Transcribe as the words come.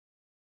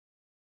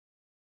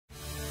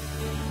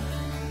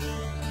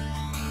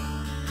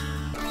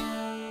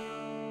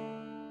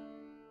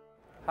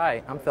Hi,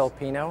 I'm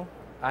Filipino.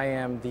 I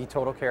am the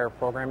Total Care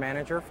Program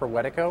Manager for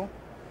Wedeco.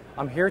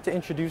 I'm here to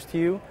introduce to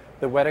you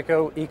the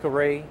Wedeco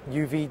Ecoray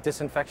UV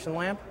disinfection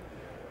lamp.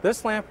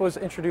 This lamp was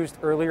introduced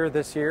earlier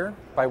this year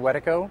by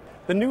Wedeco.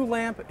 The new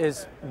lamp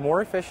is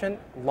more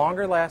efficient,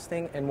 longer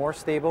lasting, and more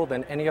stable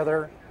than any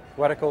other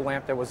Wedeco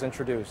lamp that was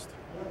introduced.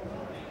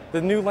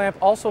 The new lamp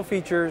also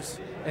features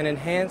an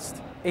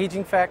enhanced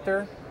aging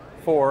factor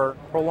for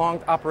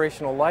prolonged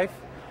operational life.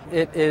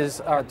 It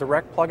is a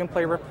direct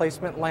plug-and-play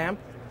replacement lamp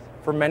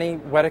for many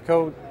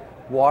Wedeco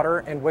water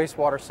and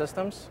wastewater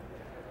systems.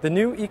 The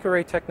new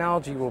Ecoray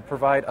technology will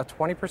provide a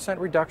 20%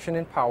 reduction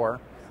in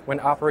power when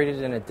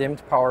operated in a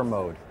dimmed power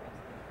mode.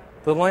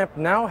 The lamp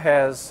now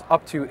has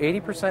up to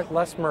 80%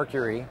 less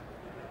mercury,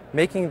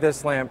 making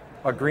this lamp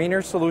a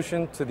greener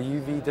solution to the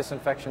UV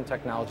disinfection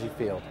technology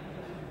field.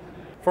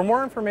 For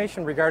more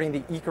information regarding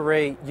the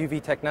Ecoray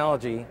UV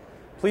technology,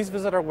 please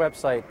visit our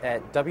website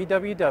at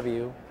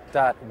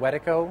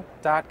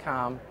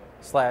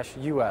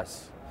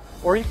www.wedeco.com/US,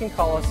 or you can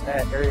call us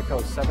at area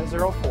code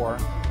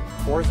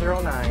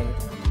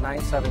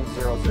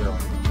 704-409-9700.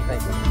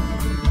 Thank you.